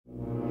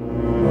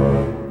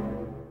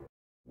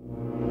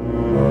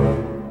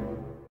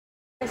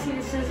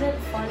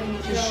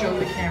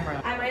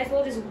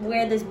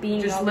this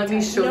being. Just let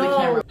me show the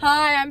camera.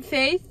 Hi, I'm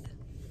Faith.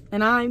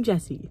 And I'm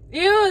Jessie.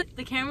 Ew,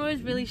 the camera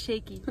was really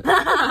shaky.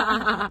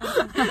 Hi,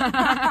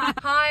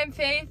 I'm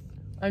Faith.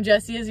 I'm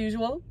Jessie as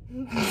usual.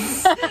 And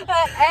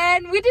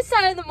we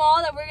decided in the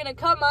mall that we're gonna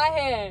cut my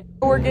hair.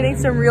 We're getting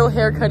some real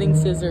hair cutting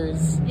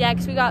scissors. Yeah,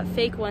 because we got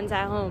fake ones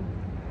at home.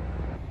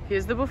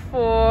 Here's the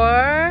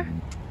before.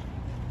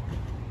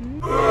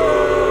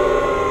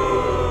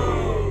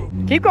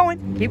 Keep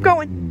going, keep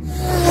going.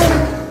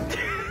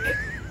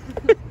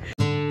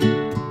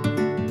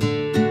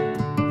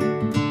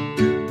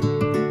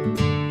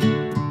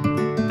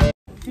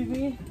 Excuse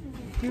me,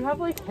 do you have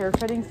like hair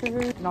cutting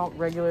scissors, not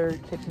regular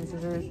kitchen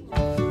scissors?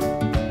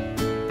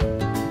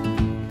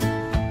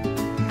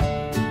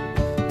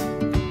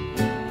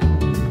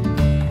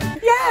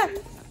 Yeah!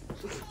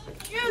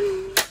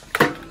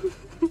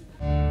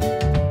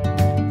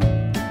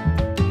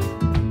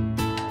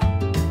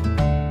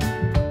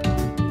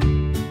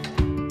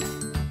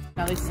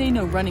 Now they say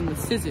no running with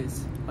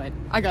scissors, but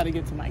I gotta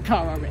get to my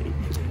car already.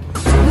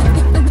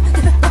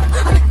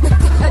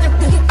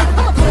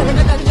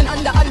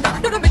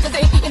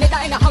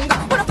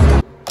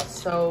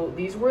 So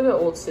these were the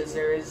old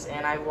scissors,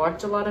 and I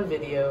watched a lot of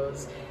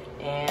videos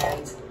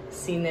and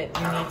seen that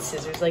you need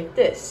scissors like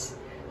this.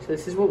 So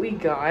this is what we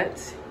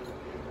got,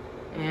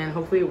 and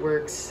hopefully it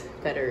works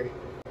better.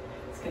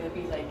 It's gonna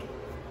be like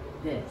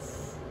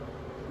this.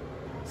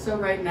 So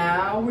right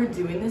now we're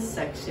doing this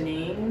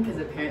sectioning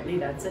because apparently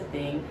that's a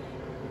thing,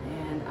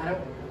 and I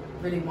don't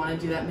really want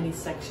to do that many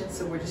sections,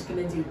 so we're just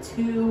gonna do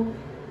 2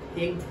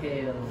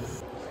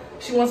 pigtails.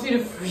 She wants me to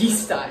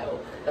freestyle.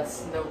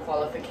 That's no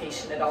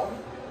qualification at all,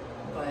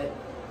 but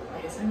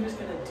I guess I'm just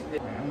gonna do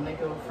it. I'm gonna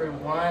go for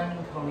 1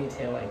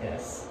 ponytail, I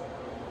guess.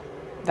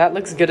 That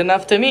looks good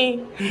enough to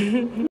me.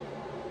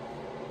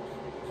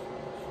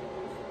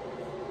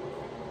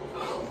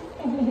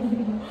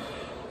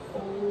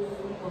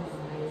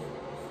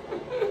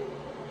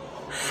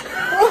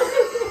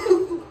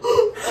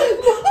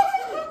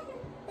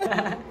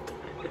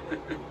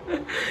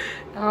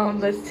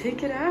 Let's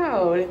take it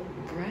out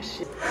and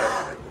brush it.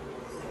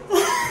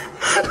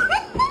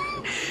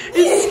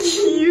 It's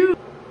cute.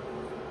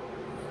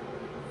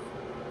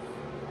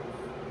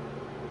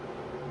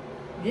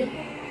 Yeah.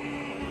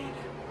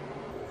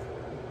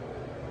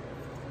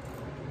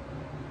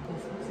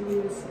 This looks to be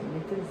the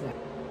same exact.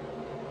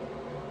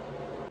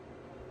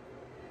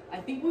 I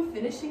think we're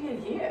finishing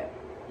it here.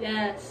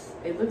 Yes.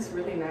 It looks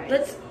really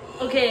nice.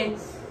 Okay.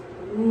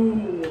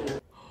 Ooh.